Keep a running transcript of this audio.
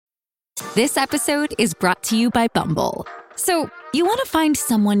This episode is brought to you by Bumble. So, you want to find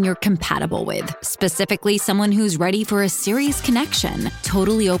someone you're compatible with, specifically someone who's ready for a serious connection,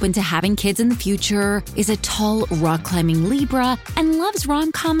 totally open to having kids in the future, is a tall, rock-climbing Libra, and loves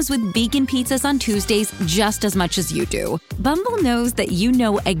rom-coms with vegan pizzas on Tuesdays just as much as you do. Bumble knows that you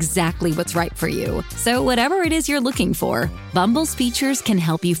know exactly what's right for you. So whatever it is you're looking for, Bumble's features can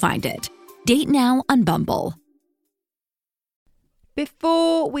help you find it. Date now on Bumble.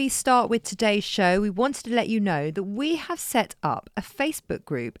 Before we start with today's show, we wanted to let you know that we have set up a Facebook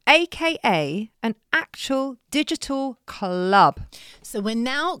group, aka an actual digital club. So we're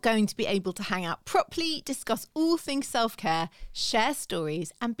now going to be able to hang out properly, discuss all things self-care, share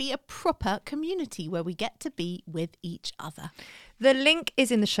stories, and be a proper community where we get to be with each other. The link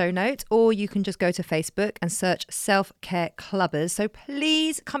is in the show notes, or you can just go to Facebook and search Self-Care Clubbers. So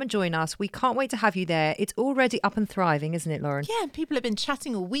please come and join us. We can't wait to have you there. It's already up and thriving, isn't it, Lauren? Yeah, and people have been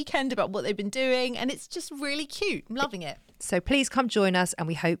chatting all weekend about what they've been doing, and it's just really cute. I'm loving it. So please come join us, and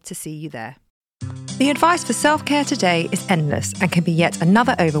we hope to see you there. The advice for self-care today is endless and can be yet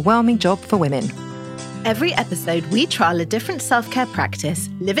another overwhelming job for women. Every episode, we trial a different self-care practice,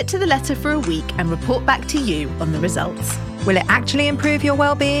 live it to the letter for a week, and report back to you on the results. Will it actually improve your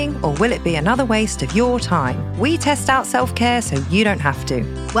well-being, or will it be another waste of your time? We test out self-care so you don't have to.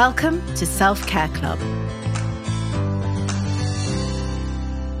 Welcome to Self-Care Club.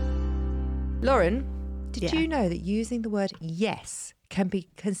 Lauren, did Yeah. you know that using the word yes can be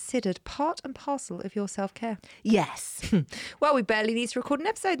considered part and parcel of your self-care? Yes. Well, we barely need to record an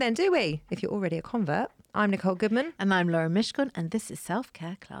episode then, do we? If you're already a convert. I'm Nicole Goodman. And I'm Laura Mishkon, and this is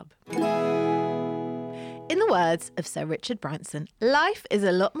Self-Care Club. In the words of Sir Richard Branson, life is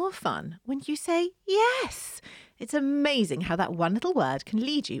a lot more fun when you say yes. It's amazing how that one little word can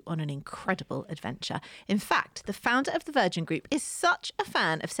lead you on an incredible adventure. In fact, the founder of the Virgin Group is such a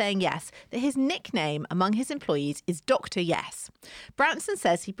fan of saying yes that his nickname among his employees is Dr. Yes. Branson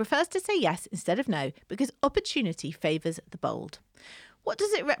says he prefers to say yes instead of no because opportunity favours the bold. What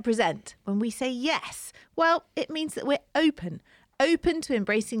does it represent when we say yes? Well, it means that we're open to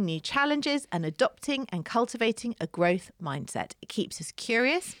embracing new challenges and adopting and cultivating a growth mindset. It keeps us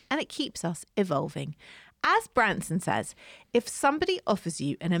curious and it keeps us evolving. As Branson says, if somebody offers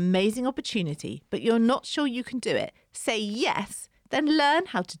you an amazing opportunity, but you're not sure you can do it, say yes, then learn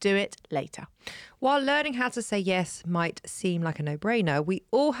how to do it later. While learning how to say yes might seem like a no-brainer, we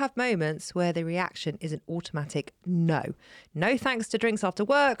all have moments where the reaction is an automatic no. No thanks to drinks after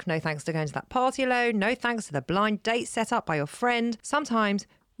work, no thanks to going to that party alone, no thanks to the blind date set up by your friend. Sometimes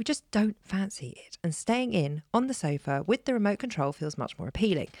we just don't fancy it, and staying in on the sofa with the remote control feels much more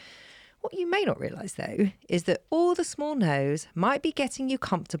appealing. What you may not realise, though, is that all the small no's might be getting you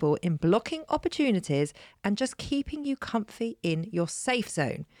comfortable in blocking opportunities and just keeping you comfy in your safe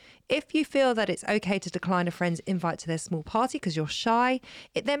zone. If you feel that it's okay to decline a friend's invite to their small party because you're shy,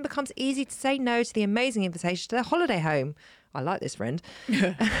 it then becomes easy to say no to the amazing invitation to their holiday home. I like this friend.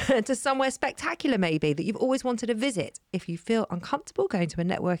 To somewhere spectacular, maybe, that you've always wanted to visit. If you feel uncomfortable going to a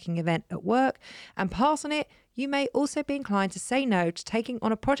networking event at work and pass on it, you may also be inclined to say no to taking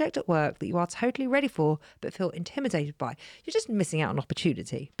on a project at work that you are totally ready for but feel intimidated by. You're just missing out on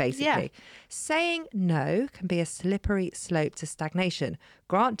opportunity, basically. Yeah. Saying no can be a slippery slope to stagnation.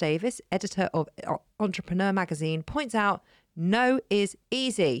 Grant Davis, editor of Entrepreneur magazine, points out no is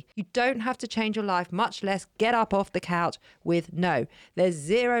easy. You don't have to change your life, much less get up off the couch with no. There's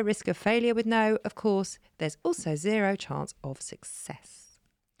zero risk of failure with no. Of course, there's also zero chance of success.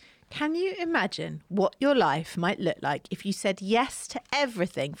 Can you imagine what your life might look like if you said yes to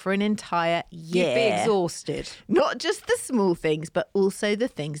everything for an entire year? You'd be exhausted. Not just the small things, but also the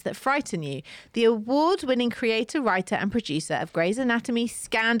things that frighten you. The award-winning creator, writer and producer of Grey's Anatomy,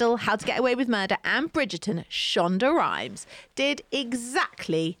 Scandal, How to Get Away with Murder and Bridgerton, Shonda Rhimes, did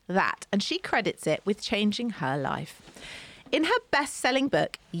exactly that. And she credits it with changing her life. In her best-selling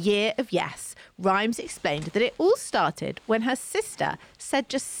book, Year of Yes, Rhimes explained that it all started when her sister said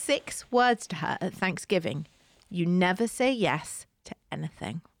just 6 words to her at Thanksgiving. You never say yes to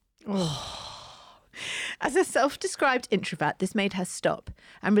anything. Oh. As a self-described introvert, this made her stop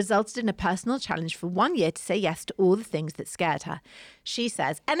and resulted in a personal challenge for 1 year to say yes to all the things that scared her. She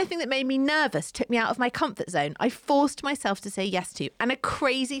says, anything that made me nervous took me out of my comfort zone. I forced myself to say yes to, and a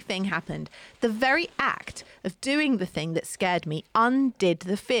crazy thing happened. The very act of doing the thing that scared me undid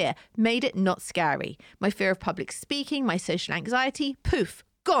the fear, made it not scary. My fear of public speaking, my social anxiety, poof,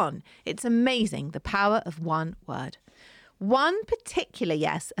 gone. It's amazing the power of one word. One particular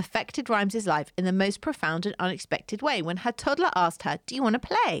yes affected Rhimes' life in the most profound and unexpected way when her toddler asked her, do you want to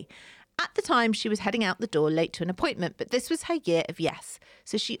play? At the time, she was heading out the door late to an appointment, but this was her year of yes,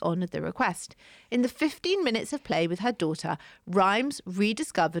 so she honoured the request. In the 15 minutes of play with her daughter, Rhymes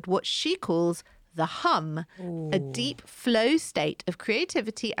rediscovered what she calls the hum, a deep flow state of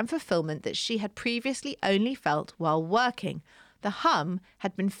creativity and fulfillment that she had previously only felt while working. The hum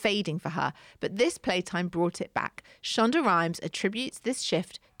had been fading for her, but this playtime brought it back. Shonda Rhimes attributes this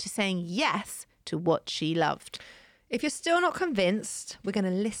shift to saying yes to what she loved. If you're still not convinced, we're going to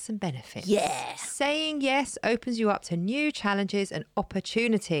list some benefits. Yeah. Saying yes opens you up to new challenges and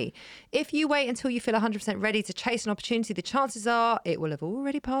opportunity. If you wait until you feel 100% ready to chase an opportunity, the chances are it will have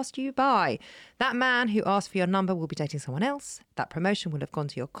already passed you by. That man who asked for your number will be dating someone else. That promotion will have gone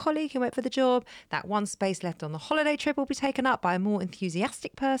to your colleague who went for the job. That one space left on the holiday trip will be taken up by a more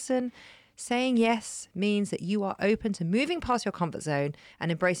enthusiastic person. Saying yes means that you are open to moving past your comfort zone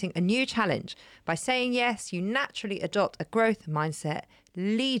and embracing a new challenge. By saying yes, you naturally adopt a growth mindset,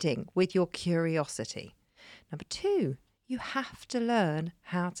 leading with your curiosity. Number 2, you have to learn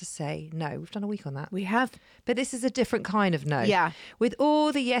how to say no. We've done a week on that. We have. But this is a different kind of no. Yeah. With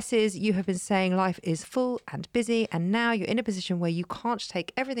all the yeses, you have been saying life is full and busy, and now you're in a position where you can't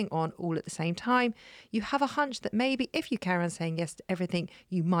take everything on all at the same time. You have a hunch that maybe if you carry on saying yes to everything,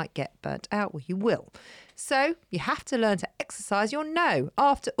 you might get burnt out. Well, you will. So you have to learn to exercise your no.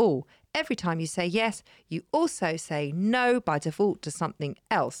 After all, every time you say yes, you also say no by default to something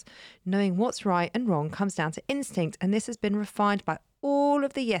else. Knowing what's right and wrong comes down to instinct, and this has been refined by all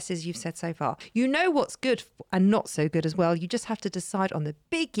of the yeses you've said so far. You know what's good and not so good as well. You just have to decide on the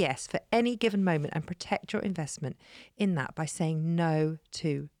big yes for any given moment and protect your investment in that by saying no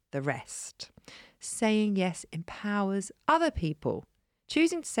to the rest. Saying yes empowers other people.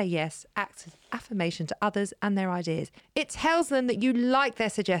 Choosing to say yes acts as affirmation to others and their ideas. It tells them that you like their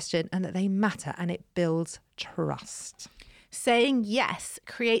suggestion and that they matter, and it builds trust. Saying yes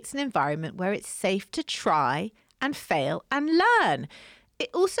creates an environment where it's safe to try and fail and learn. It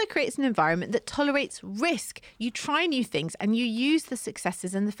also creates an environment that tolerates risk. You try new things and you use the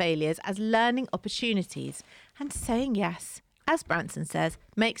successes and the failures as learning opportunities. And saying yes, as Branson says,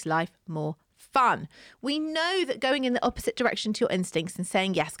 makes life more fun. We know that going in the opposite direction to your instincts and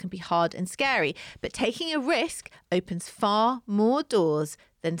saying yes can be hard and scary, but taking a risk opens far more doors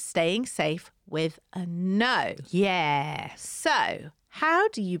than staying safe with a no. Yeah. So, how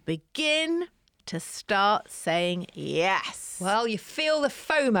do you begin to start saying yes? Well, you feel the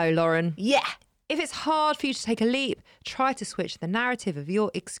FOMO, Lauren. Yeah. If it's hard for you to take a leap, try to switch the narrative of your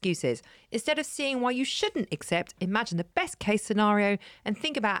excuses. Instead of seeing why you shouldn't accept, imagine the best case scenario and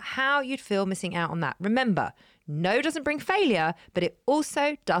think about how you'd feel missing out on that. Remember, no doesn't bring failure, but it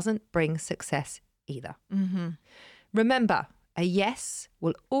also doesn't bring success either. Mm-hmm. Remember, a yes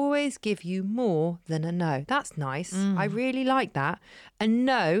will always give you more than a no. That's nice. I really like that. A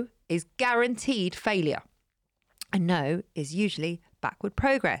no is guaranteed failure. A no is usually backward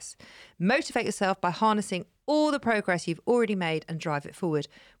progress. Motivate yourself by harnessing all the progress you've already made and drive it forward.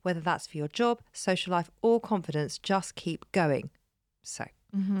 Whether that's for your job, social life, or confidence, just keep going. So,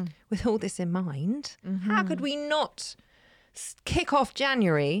 with all this in mind, how could we not kick off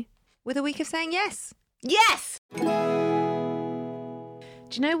January with a week of saying yes? Yes!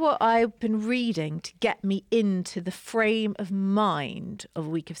 Do you know what I've been reading to get me into the frame of mind of a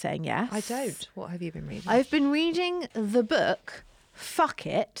week of saying yes? I don't. What have you been reading? I've been reading the book Fuck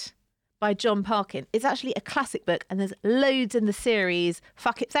It by John Parkin. It's actually a classic book and there's loads in the series.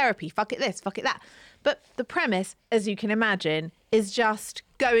 Fuck It Therapy, Fuck It This, Fuck It That. But the premise, as you can imagine, is just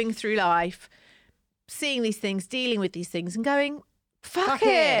going through life, seeing these things, dealing with these things and going, fuck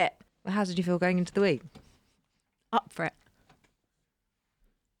it. How did you feel going into the week? Up for it.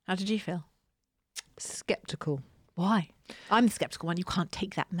 How did you feel? Skeptical. Why? I'm the skeptical one. You can't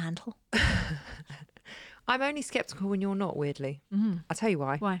take that mantle. I'm only skeptical when you're not, weirdly. I'll tell you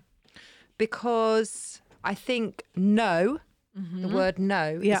why. Why? Because I think no, the word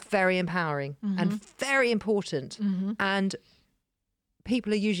no, is very empowering and very important. And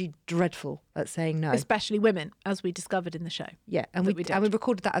people are usually dreadful at saying no. Especially women, as we discovered in the show. Yeah, and we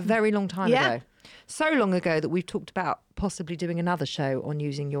recorded that a very long time ago. So long ago that we've talked about possibly doing another show on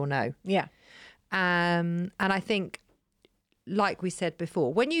using your no. Yeah. And I think, like we said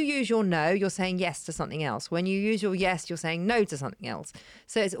before, when you use your no, you're saying yes to something else. When you use your yes, you're saying no to something else.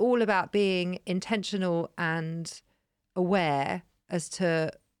 So it's all about being intentional and aware as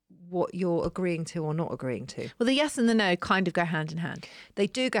to what you're agreeing to or not agreeing to. Well, the yes and the no kind of go hand in hand. They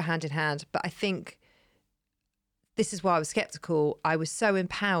do go hand in hand, but I think this is why I was skeptical. I was so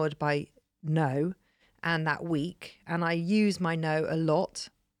empowered by no and that week, and I use my no a lot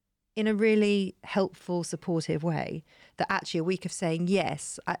in a really helpful, supportive way, that actually a week of saying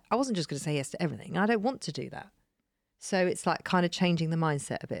yes, I wasn't just going to say yes to everything. I don't want to do that. So it's like kind of changing the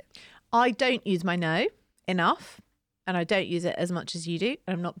mindset a bit. I don't use my no enough, and I don't use it as much as you do.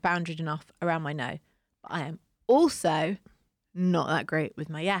 And I'm not boundaried enough around my no. But I am also not that great with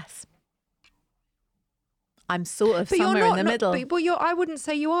my yes. I'm sort of somewhere in the middle. I wouldn't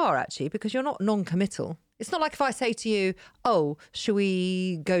say you are actually, because you're not non-committal. It's not like if I say to you, oh, should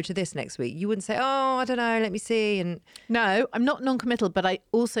we go to this next week? You wouldn't say, oh, I don't know, let me see. And no, I'm not non-committal, but I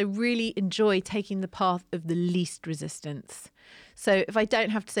also really enjoy taking the path of the least resistance. So if I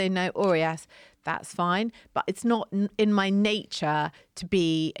don't have to say no or yes, that's fine. But it's not in my nature to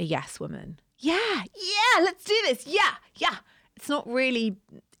be a yes woman. Yeah, let's do this. Yeah. It's not really,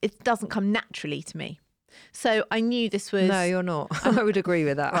 it doesn't come naturally to me. So I knew this was... No, you're not. I would agree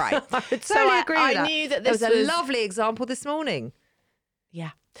with that. Right. I would totally agree with that. I knew that this was a lovely example this morning.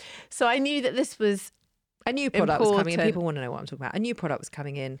 Yeah. So I knew that this was a new product was coming in. People want to know what I'm talking about. A new product was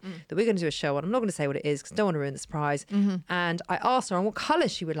coming in that we're going to do a show on. I'm not going to say what it is because I don't want to ruin the surprise. And I asked her on what colour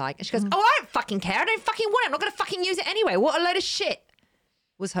she would like. And she goes, oh, I don't fucking care. I don't fucking want it. I'm not going to fucking use it anyway. What a load of shit,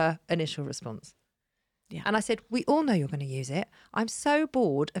 was her initial response. Yeah. And I said, we all know you're going to use it. I'm so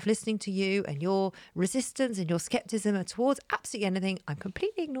bored of listening to you and your resistance and your skepticism towards absolutely anything. I'm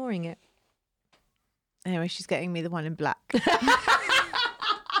completely ignoring it. Anyway, she's getting me the one in black.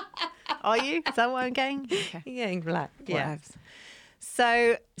 Are you? Is that what I'm getting? Okay. You're getting black. Yeah.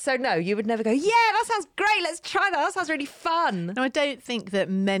 So no, you would never go, yeah, that sounds great. Let's try that. That sounds really fun. No, I don't think that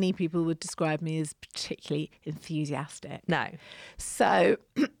many people would describe me as particularly enthusiastic. No. So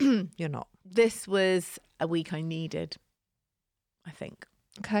you're not. This was a week I needed, I think.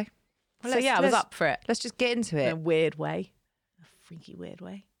 Okay. Well, I was up for it. Let's just get into it. In a weird way. A freaky weird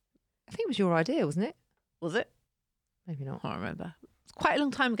way. I think it was your idea, wasn't it? Was it? Maybe not. I can't remember. It's quite a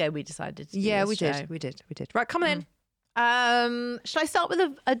long time ago we decided to do Yeah, this we show. did. We did. Right, come on in. Shall I start with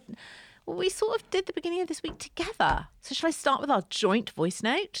well, we sort of did the beginning of this week together. So shall I start with our joint voice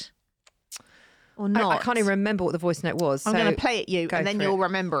note? Or not? I can't even remember what the voice note was. I'm going to play it you and then you'll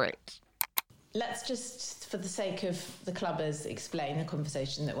remember it. Let's just, for the sake of the clubbers, explain the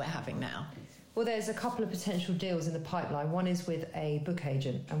conversation that we're having now. Well, there's a couple of potential deals in the pipeline. One is with a book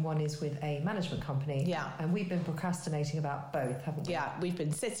agent and one is with a management company. Yeah. And we've been procrastinating about both, haven't we? Yeah, we've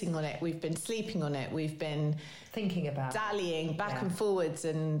been sitting on it, we've been sleeping on it, we've been thinking about dallying back and forwards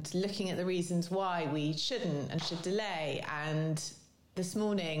and looking at the reasons why we shouldn't and should delay. And this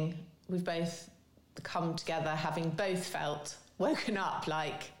morning, we've both come together having both felt woken up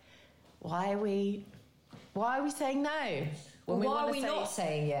like, why are we saying no? Why are we not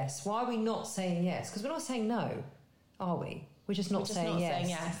saying yes? Why are we not saying yes? Because we're not saying no, are we? We're just not saying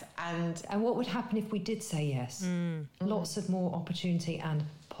yes. And what would happen if we did say yes? Lots of more opportunity and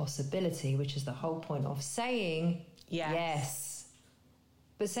possibility, which is the whole point of saying yes.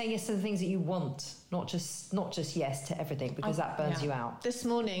 But saying yes to the things that you want, not just yes to everything, because that burns you out. This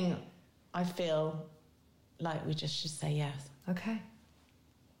morning, I feel like we just should say yes. Okay.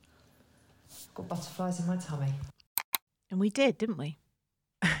 I've got butterflies in my tummy. And we did, didn't we?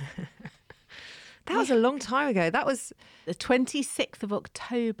 That was a long time ago. That was the 26th of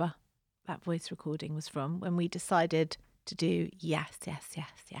October, that voice recording was from, when we decided to do yes.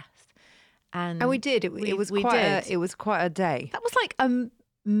 And we did. It was quite a day. That was like a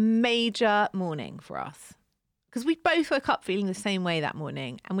major morning for us. Because we both woke up feeling the same way that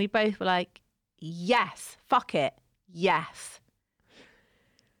morning. And we both were like, yes, fuck it, yes.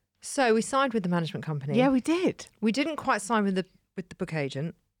 So we signed with the management company. Yeah, we did. We didn't quite sign with the book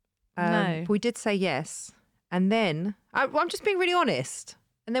agent. No. We did say yes. And then, I'm just being really honest.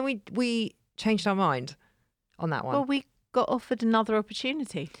 And then we changed our mind on that one. Well, we got offered another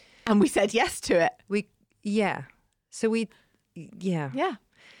opportunity. And we said yes to it. Yeah. So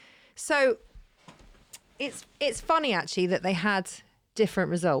So it's funny, actually, that they had different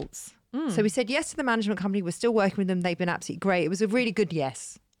results. So we said yes to the management company. We're still working with them. They've been absolutely great. It was a really good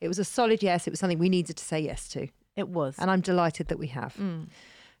yes. It was a solid yes. It was something we needed to say yes to. It was. And I'm delighted that we have.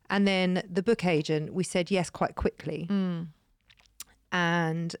 And then the book agent, we said yes quite quickly.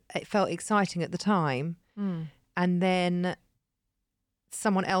 And it felt exciting at the time. And then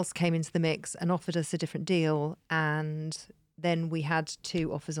someone else came into the mix and offered us a different deal. And then we had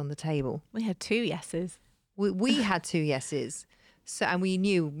 2 offers on the table. We had 2 yeses. We had 2 yeses. So, and we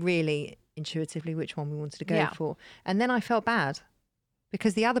knew really intuitively which one we wanted to go for. And then I felt bad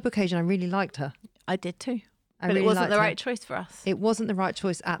because the other book agent, I really liked her. I did too. But it wasn't the right choice for us. It wasn't the right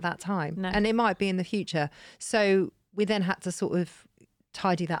choice at that time. No. And it might be in the future. So we then had to sort of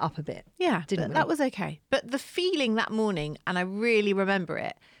tidy that up a bit. Yeah, didn't we? That was okay. But the feeling that morning, and I really remember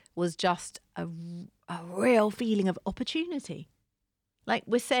it, was just a real feeling of opportunity. Like,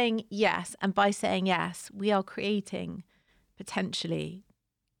 we're saying yes, and by saying yes, we are creating potentially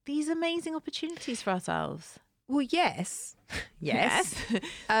these amazing opportunities for ourselves. Well, yes.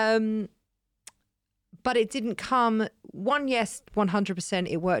 But it didn't come, one yes, 100%,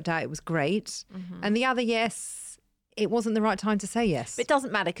 it worked out, it was great. Mm-hmm. And the other yes, it wasn't the right time to say yes. But it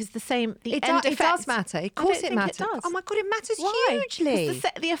doesn't matter because It does matter. Of course it matters. Does. Oh my God, it matters Why? hugely.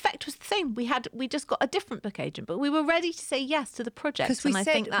 'Cause the effect was the same. We just got a different book agent, but we were ready to say yes to the project. 'Cause we and I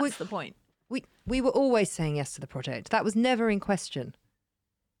said think that's the point. We were always saying yes to the project. That was never in question.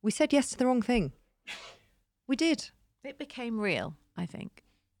 We said yes to the wrong thing. We did. It became real, I think.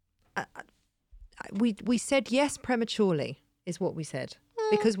 We said yes prematurely is what we said,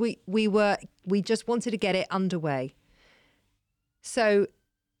 because we just wanted to get it underway. So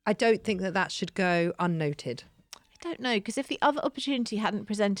I don't think that should go unnoted. I don't know, because if the other opportunity hadn't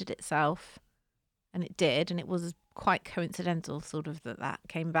presented itself, and it did, and it was quite coincidental sort of that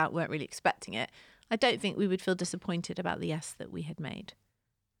came about, weren't really expecting it, I don't think we would feel disappointed about the yes that we had made.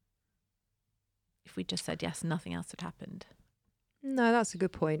 If we just said yes and nothing else had happened. No, that's a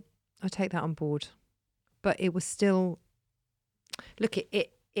good point. I take that on board. But it was still, look,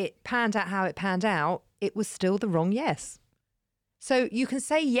 it panned out how it panned out. It was still the wrong yes. So you can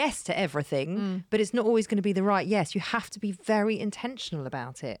say yes to everything, but it's not always going to be the right yes. You have to be very intentional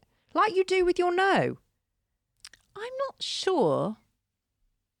about it, like you do with your no. I'm not sure,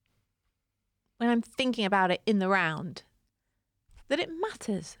 when I'm thinking about it in the round, that it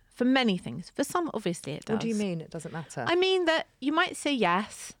matters for many things. For some, obviously it does. What do you mean it doesn't matter? I mean that you might say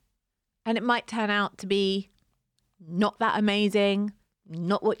yes, and it might turn out to be not that amazing,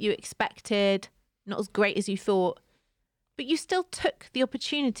 not what you expected, not as great as you thought, but you still took the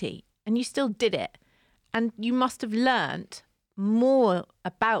opportunity and you still did it. And you must have learnt more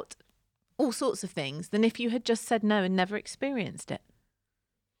about all sorts of things than if you had just said no and never experienced it.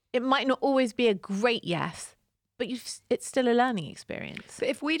 It might not always be a great yes, but it's still a learning experience. But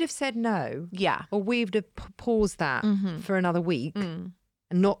if we'd have said no, Yeah. or we'd have paused that for another week and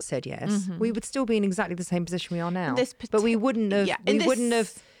not said yes, we would still be in exactly the same position we are now. But we wouldn't have. Wouldn't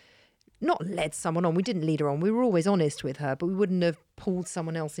have not led someone on. We didn't lead her on. We were always honest with her, but we wouldn't have pulled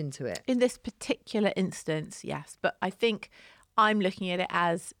someone else into it. In this particular instance, yes. But I think I'm looking at it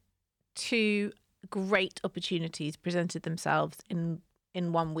as two great opportunities presented themselves in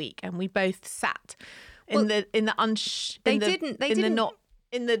 1 week, and we both sat in the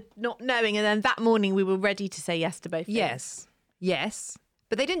not knowing, and then that morning we were ready to say yes to both things. Yes,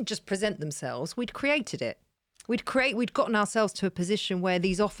 but they didn't just present themselves. We'd created it. We'd gotten ourselves to a position where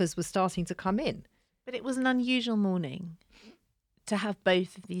these offers were starting to come in. But it was an unusual morning to have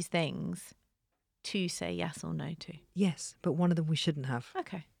both of these things to say yes or no to. Yes, but one of them we shouldn't have.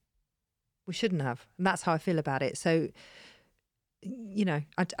 Okay. We shouldn't have. And that's how I feel about it. So, you know,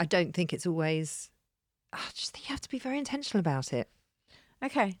 I don't think it's always... I just think you have to be very intentional about it.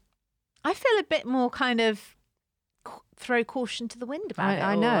 Okay. I feel a bit more kind of throw caution to the wind about it.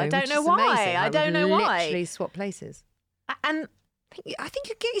 I know. I don't know why. I don't know why. Literally swap places. And I think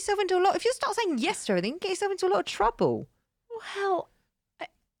you get yourself into a lot... If you start saying yes to everything, you get yourself into a lot of trouble. well,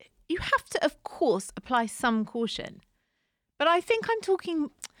 you have to, of course, apply some caution. But I think I'm talking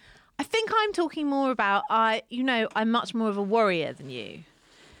more about, I'm much more of a warrior than you.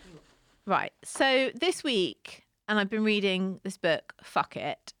 Right. So this week, and I've been reading this book, Fuck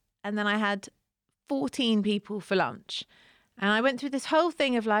It. And then I had 14 people for lunch. And I went through this whole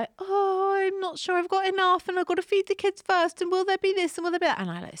thing of like, I'm not sure I've got enough and I've got to feed the kids first. And will there be this and will there be that? And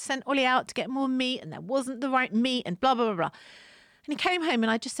I sent Ollie out to get more meat and there wasn't the right meat and blah, blah, blah, blah. And he came home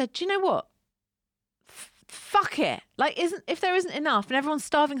and I just said, do you know what? Fuck it. Like, if there isn't enough and everyone's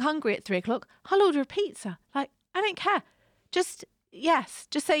starving hungry at 3:00, I'll order a pizza. Like, I don't care. Just yes.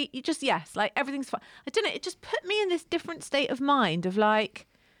 Just say, just yes. Like, everything's fine. I don't know. It just put me in this different state of mind of like...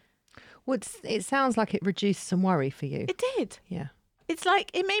 Well, it sounds like it reduced some worry for you. It did. Yeah. It's like,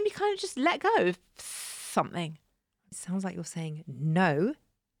 it made me kind of just let go of something. It sounds like you're saying no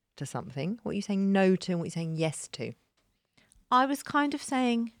to something. What are you saying no to and what are you saying yes to? I was kind of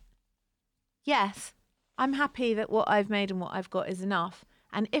saying, yes, I'm happy that what I've made and what I've got is enough.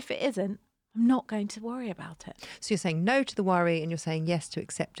 And if it isn't, I'm not going to worry about it. So you're saying no to the worry and you're saying yes to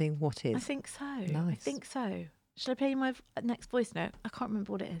accepting what is. I think so. Nice. I think so. Shall I play you my next voice note? I can't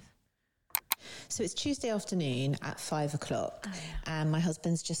remember what it is. So it's Tuesday afternoon at 5:00 and my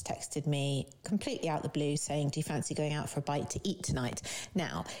husband's just texted me completely out the blue saying, do you fancy going out for a bite to eat tonight?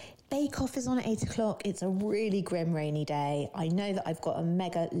 Now, Bake Off is on at 8 o'clock. It's a really grim, rainy day. I know that I've got a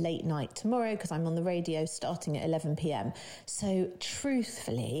mega late night tomorrow because I'm on the radio starting at 11 p.m. So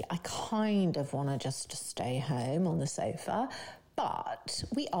truthfully, I kind of want to just stay home on the sofa. But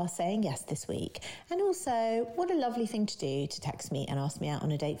we are saying yes this week. And also, what a lovely thing to do to text me and ask me out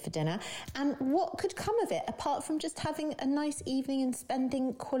on a date for dinner. And what could come of it apart from just having a nice evening and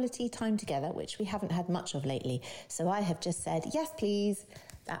spending quality time together, which we haven't had much of lately. So I have just said, yes, please.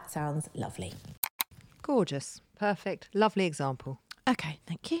 That sounds lovely. Gorgeous. Perfect. Lovely example. Okay,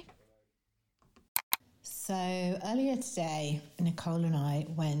 thank you. So earlier today, Nicole and I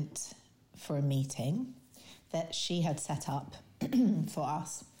went for a meeting that she had set up for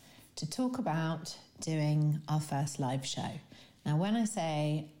us to talk about doing our first live show. Now, when I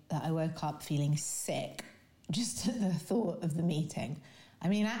say that I woke up feeling sick just at the thought of the meeting, I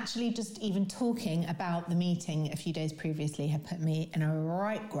mean, actually just even talking about the meeting a few days previously had put me in a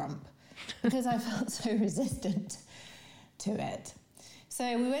right grump because I felt so resistant to it.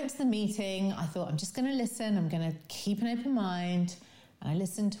 So we went to the meeting. I thought, I'm just going to listen. I'm going to keep an open mind. And I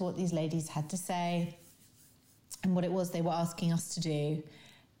listened to what these ladies had to say and what it was they were asking us to do.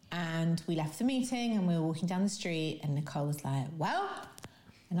 And we left the meeting and we were walking down the street and Nicole was like, well,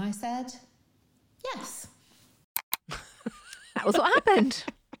 and I said, yes. That was what happened.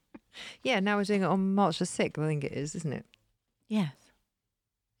 Yeah, now we're doing it on March the 6th, I think it is, isn't it? Yes.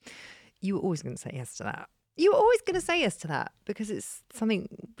 You were always going to say yes to that. You were always going to say yes to that because it's something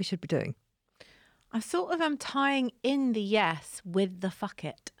we should be doing. I sort of am tying in the yes with the fuck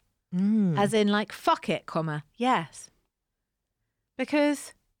it. Mm. As in like, fuck it, comma, yes.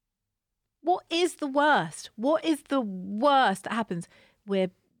 Because what is the worst? What is the worst that happens?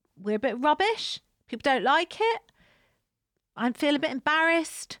 We're a bit rubbish. People don't like it. I feel a bit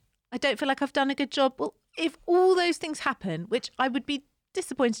embarrassed. I don't feel like I've done a good job. Well, if all those things happen, which I would be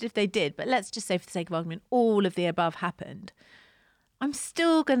disappointed if they did, but let's just say for the sake of argument, all of the above happened, I'm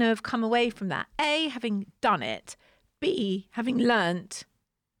still going to have come away from that. A, having done it. B, having learnt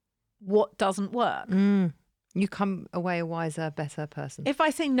what doesn't work. You come away a wiser, better person. If I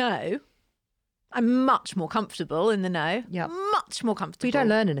say no, I'm much more comfortable in the no. Yep. Much more comfortable. But you don't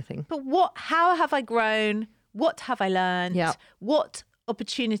learn anything. But how have I grown? What have I learned? Yep. What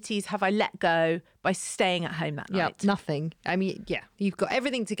opportunities have I let go by staying at home that night? Nothing. I mean, yeah, you've got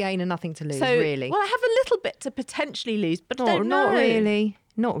everything to gain and nothing to lose, So, really. well, I have a little bit to potentially lose, but I don't know. Not really.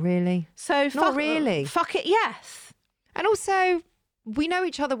 Not really. So Not really. Fuck it, yes. And also, we know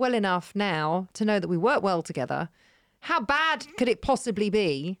each other well enough now to know that we work well together. How bad could it possibly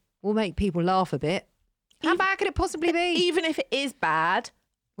be? We'll make people laugh a bit. How bad could it possibly be? Even if it is bad,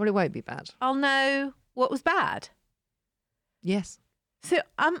 Well, it won't be bad. I'll know what was bad. Yes. So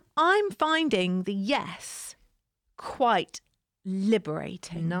I'm finding the yes quite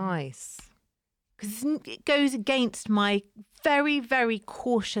liberating. Nice. Because it goes against my very, very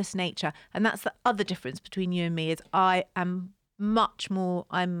cautious nature. And that's the other difference between you and me is I'm much more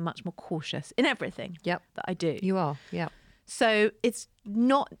cautious in everything Yep. that I do. You are. Yeah. So it's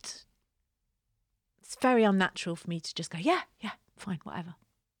very unnatural for me to just go, yeah, fine, whatever.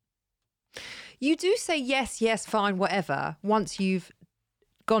 You do say yes, fine, whatever, once you've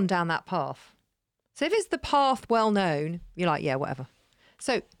gone down that path. So if it's the path well known, you're like, yeah, whatever.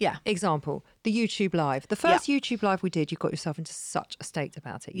 So, Yeah. example, the YouTube Live. The first YouTube Live we did, you got yourself into such a state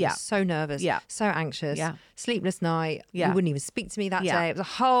about it. You were so nervous, so anxious, sleepless night. You wouldn't even speak to me that day. It was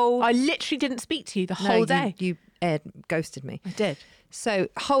a whole... I literally didn't speak to you the whole day. You ghosted me. I did. So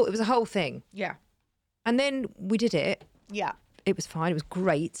it was a whole thing. Yeah. And then we did it. Yeah. It was fine. It was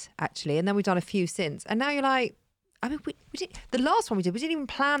great, actually. And then we've done a few since. And now you're like, I mean, we did, the last one we didn't even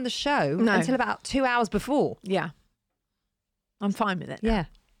plan the show until about 2 hours before. Yeah. I'm fine with it now.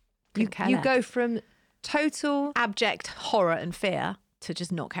 Yeah. You go from total... abject horror and fear to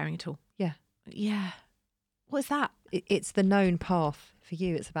just not caring at all. Yeah. Yeah. What's that? It's the known path. For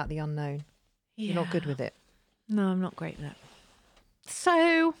you, it's about the unknown. You're not good with it. No, I'm not great with it.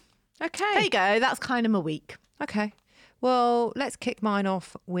 So, Okay. there you go. That's kind of my week. Okay. Well, let's kick mine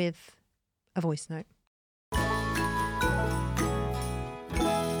off with a voice note.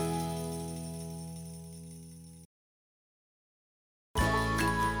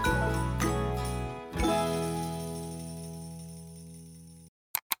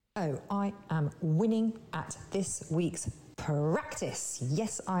 Oh, I am winning at this week's practice.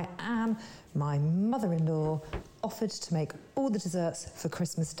 Yes, I am. My mother-in-law offered to make all the desserts for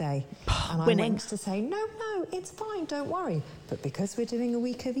Christmas Day. And Winning. I went to say, no, it's fine, don't worry. But because we're doing a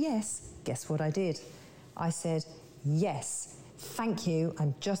week of yes, guess what I did? I said, yes, thank you.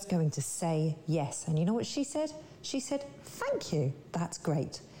 I'm just going to say yes. And you know what she said? She said, thank you. That's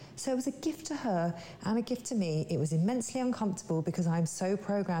great. So it was a gift to her and a gift to me. It was immensely uncomfortable because I'm so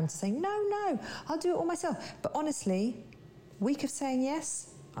programmed to say, no, I'll do it all myself. But honestly, week of saying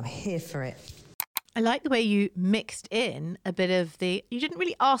yes, I'm here for it. I like the way you mixed in a bit of you didn't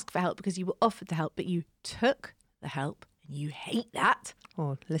really ask for help because you were offered the help, but you took the help and you hate that.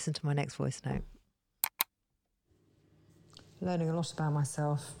 Or listen to my next voice note. Learning a lot about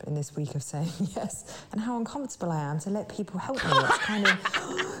myself in this week of saying yes and how uncomfortable I am to let people help me. It's kind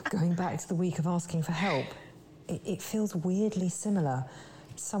of going back to the week of asking for help. It feels weirdly similar.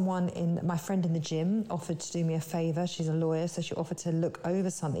 My friend in the gym offered to do me a favour. She's a lawyer, so she offered to look over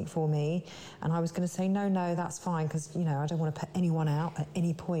something for me. And I was going to say, no, that's fine, because, I don't want to put anyone out at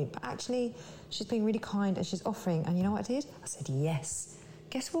any point. But actually, she's being really kind and she's offering. And you know what I did? I said, yes.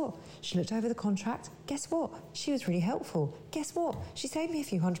 Guess what? She looked over the contract. Guess what? She was really helpful. Guess what? She saved me a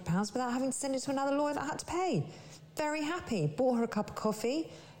few £100s without having to send it to another lawyer that I had to pay. Very happy. Bought her a cup of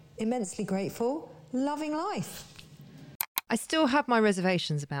coffee. Immensely grateful. Loving life. I still have my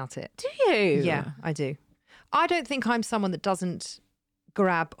reservations about it. Do you? Yeah, I do. I don't think I'm someone that doesn't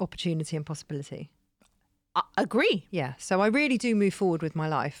grab opportunity and possibility. I agree. Yeah, so I really do move forward with my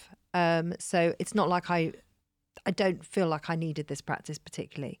life. So it's not like I don't feel like I needed this practice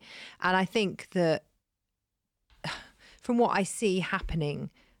particularly. And I think that from what I see happening,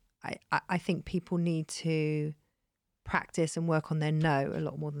 I think people need to practice and work on their no a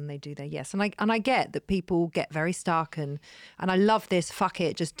lot more than they do their yes. And I get that people get very stuck and I love this, fuck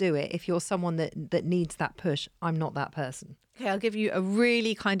it, just do it. If you're someone that needs that push, I'm not that person. Okay, I'll give you a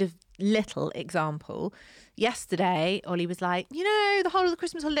really kind of little example. Yesterday, Ollie was like, the whole of the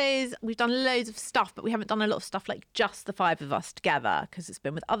Christmas holidays, we've done loads of stuff, but we haven't done a lot of stuff like just the 5 of us together because it's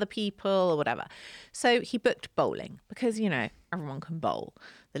been with other people or whatever. So he booked bowling because, everyone can bowl,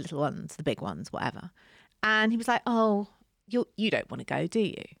 the little ones, the big ones, whatever. And he was like, oh, you don't want to go, do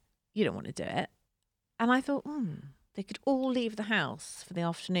you? You don't want to do it. And I thought, they could all leave the house for the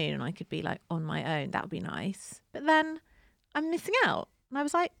afternoon and I could be like on my own. That would be nice. But then I'm missing out. And I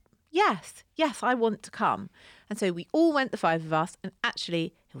was like, yes, I want to come. And so we all went, the 5 of us, and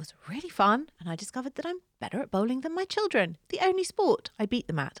actually it was really fun. And I discovered that I'm better at bowling than my children. The only sport I beat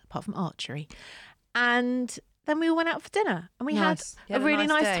them at, apart from archery. And then we all went out for dinner and we had a really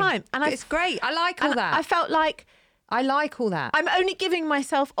nice time. And it's great. I like all that. I felt like I like all that. I'm only giving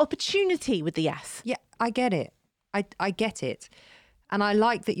myself opportunity with the yes. Yeah, I get it. I get it. And I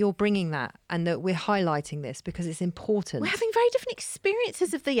like that you're bringing that and that we're highlighting this because it's important. We're having very different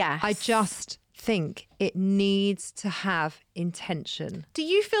experiences of the yes. I just think it needs to have intention. Do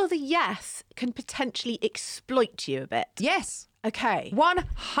you feel the yes can potentially exploit you a bit? Yes. Okay.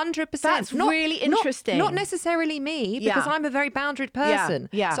 100%. That's really interesting. Not necessarily me, because I'm a very boundaried person.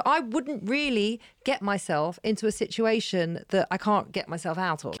 Yeah. So I wouldn't really get myself into a situation that I can't get myself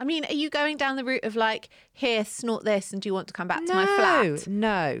out of. I mean, are you going down the route of like, here, snort this, and do you want to come back to my flat?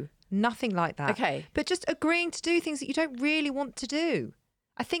 No, nothing like that. Okay. But just agreeing to do things that you don't really want to do.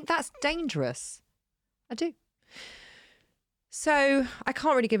 I think that's dangerous. I do. So I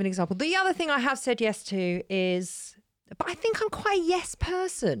can't really give an example. The other thing I have said yes to is... But I think I'm quite a yes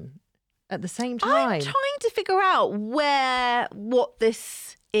person at the same time. I'm trying to figure out what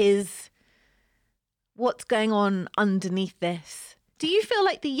this is, what's going on underneath this. Do you feel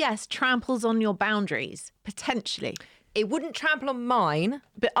like the yes tramples on your boundaries, potentially? It wouldn't trample on mine,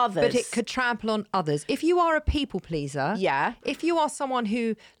 but others. But it could trample on others. If you are a people pleaser, yeah. If you are someone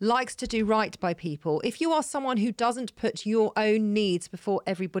who likes to do right by people, if you are someone who doesn't put your own needs before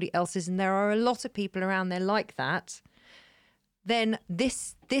everybody else's, and there are a lot of people around there like that, then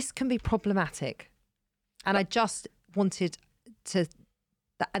this can be problematic. And I just wanted to,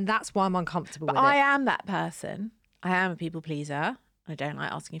 and that's why I'm uncomfortable with it. I am that person. I am a people pleaser. I don't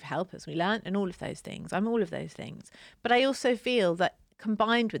like asking for help, as we learnt, and all of those things. I'm all of those things. But I also feel that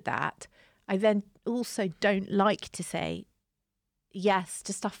combined with that, I then also don't like to say yes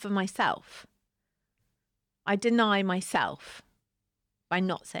to stuff for myself. I deny myself by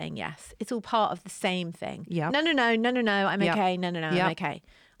not saying yes. It's all part of the same thing. Yeah. No, I'm Yep. okay. No, I'm Yep. okay.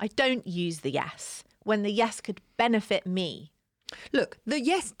 I don't use the yes when the yes could benefit me. Look, the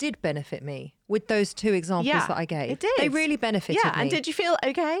yes did benefit me with those 2 examples that I gave. It did. They really benefited me. And did you feel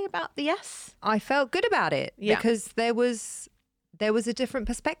okay about the yes? I felt good about it because there was a different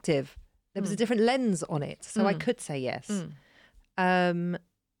perspective. There was a different lens on it. So I could say yes. And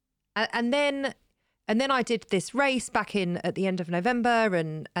then I did this race back at the end of November,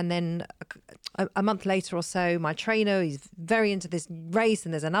 and then a month later or so, my trainer, he's very into this race,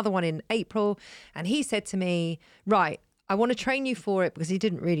 and there's another one in April, and he said to me, right, I want to train you for it, because he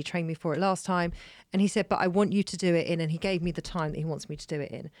didn't really train me for it last time. And he said, but I want you to do it in, and he gave me the time that he wants me to do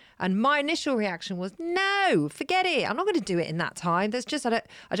it in. And my initial reaction was, no, forget it. I'm not going to do it in that time. There's just, I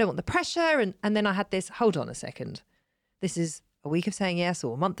don't want the pressure. And then I had this, hold on a second. This is a week of saying yes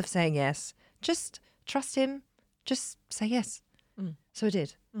or a month of saying yes. Just trust him. Just say yes. So I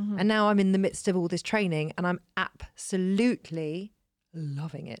did. And now I'm in the midst of all this training, and I'm absolutely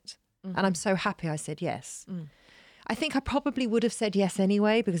loving it. And I'm so happy I said yes. I think I probably would have said yes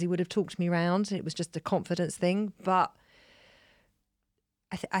anyway, because he would have talked me round. It was just a confidence thing. But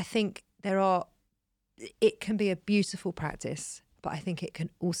I think it can be a beautiful practice, but I think it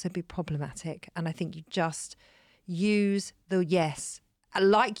can also be problematic. And I think you just use the yes,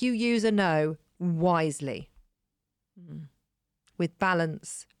 like you use a no, wisely. With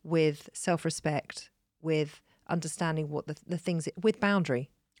balance, with self-respect, with understanding what the things, with boundary.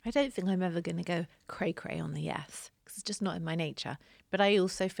 I don't think I'm ever going to go cray-cray on the yes, because it's just not in my nature. But I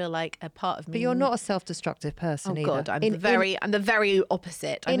also feel like a part of me... But you're not a self-destructive person either. God, I'm the very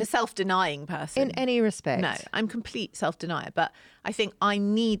opposite. I'm a self-denying person. In any respect. No, I'm complete self-denier. But I think I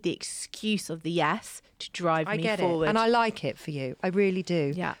need the excuse of the yes to drive me forward. It. And I like it for you. I really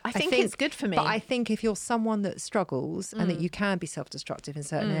do. Yeah, I think it's good for me. But I think if you're someone that struggles and that you can be self-destructive in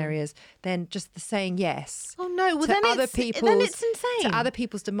certain areas, then just the saying yes. Oh no, well then it's insane. To other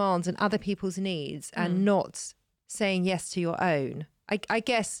people's demands and other people's needs, and not saying yes to your own. I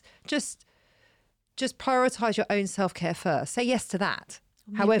guess just prioritise your own self-care first. Say yes to that,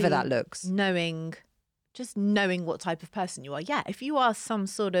 however that looks. Knowing what type of person you are. Yeah, if you are some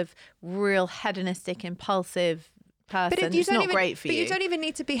sort of real hedonistic, impulsive person, it's not great for you. But you don't even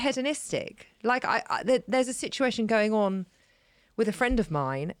need to be hedonistic. Like there's a situation going on with a friend of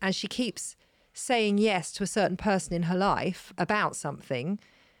mine, and she keeps saying yes to a certain person in her life about something,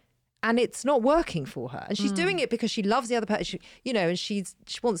 and it's not working for her. And she's doing it because she loves the other person, and she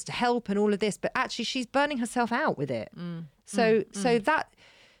wants to help and all of this, but actually she's burning herself out with it. So that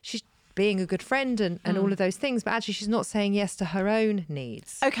she's being a good friend and all of those things, but actually she's not saying yes to her own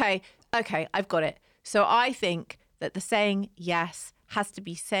needs. Okay, I've got it. So I think that the saying yes has to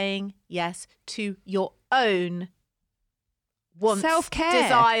be saying yes to your own wants, self-care,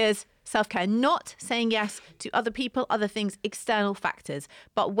 desires, self-care, not saying yes to other people, other things, external factors.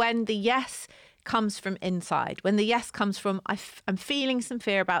 But when the yes comes from inside, when the yes comes from, I'm feeling some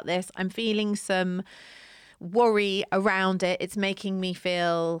fear about this, I'm feeling some worry around it, it's making me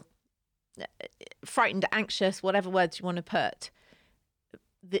feel frightened, anxious, whatever words you want to put.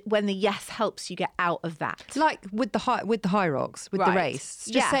 When the yes helps you get out of that, like with the high rocks, with the race,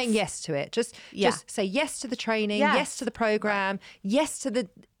 just saying yes to it. Just say yes to the training, yes to the program, yes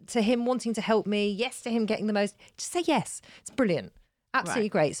to him wanting to help me, yes to him getting the most. Just say yes. It's brilliant, absolutely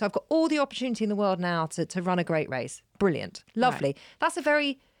great. So I've got all the opportunity in the world now to run a great race. Brilliant, lovely. That's a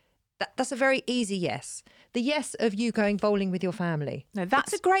very easy yes. The yes of you going bowling with your family. No,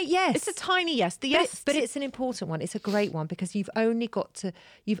 that's a great yes. It's a tiny yes. The yes, but it's an important one. It's a great one, because you're only going to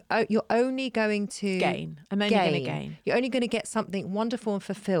gain. I'm only going to gain. You're only going to get something wonderful and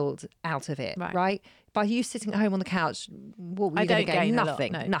fulfilled out of it, right? By you sitting at home on the couch, what were you going to gain?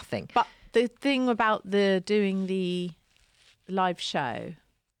 Nothing. Nothing. But the thing about doing the live show,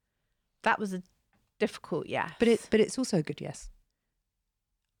 that was a difficult yes. But it's also a good yes.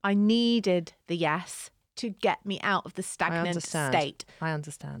 I needed the yes to get me out of the stagnant state. I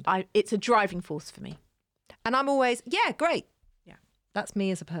understand. It's a driving force for me. And I'm always, great. Yeah. That's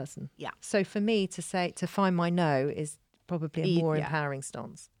me as a person. Yeah. So for me to find my no is probably a more empowering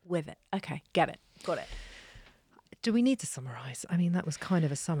stance. With it. Okay. Get it. Got it. Do we need to summarise? I mean, that was kind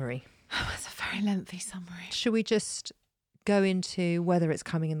of a summary. It's a very lengthy summary. Should we just go into whether it's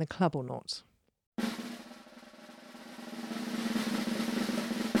coming in the club or not?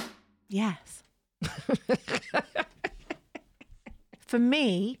 Yes. For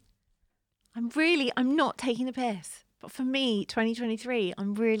me, I'm not taking the piss. But for me, 2023,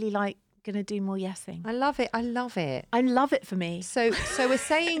 I'm really going to do more yesing. I love it. I love it for me. So we're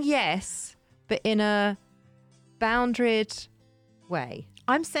saying yes, but in a boundaried way.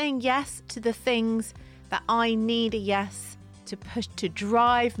 I'm saying yes to the things that I need a yes to push, to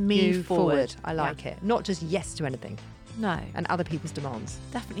drive me forward. I like it. Not just yes to anything. No. And other people's demands.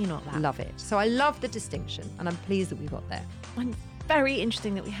 Definitely not that. Love it. So I love the distinction, and I'm pleased that we got there. And very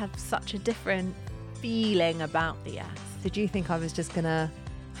interesting that we have such a different feeling about the yes. Did you think I was just going to...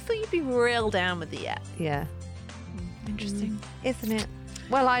 I thought you'd be real down with the yes. Yeah. Interesting. Isn't it?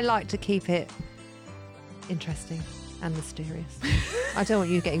 Well, I like to keep it interesting and mysterious. I don't want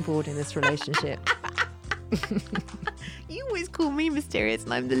you getting bored in this relationship. You always call me mysterious,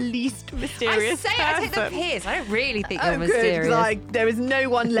 and I'm the least mysterious person. I take the piss. I don't really think you're Good, mysterious. like there is no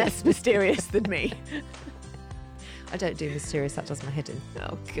one less mysterious than me. I don't do mysterious. That does my head in.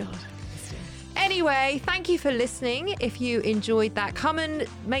 Oh God. Anyway, thank you for listening. If you enjoyed that, come and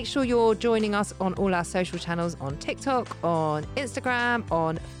make sure you're joining us on all our social channels, on TikTok, on Instagram,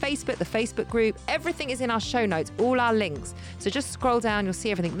 on Facebook, the Facebook group. Everything is in our show notes, all our links. So just scroll down, you'll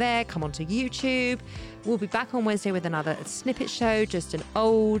see everything there. Come onto YouTube. We'll be back on Wednesday with another snippet show, just an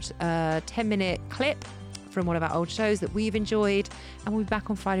old 10-minute clip from one of our old shows that we've enjoyed. And we'll be back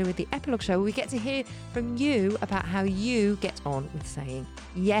on Friday with the epilogue show, where we get to hear from you about how you get on with saying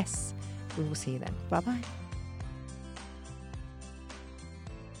yes. We will see you then. Bye-bye.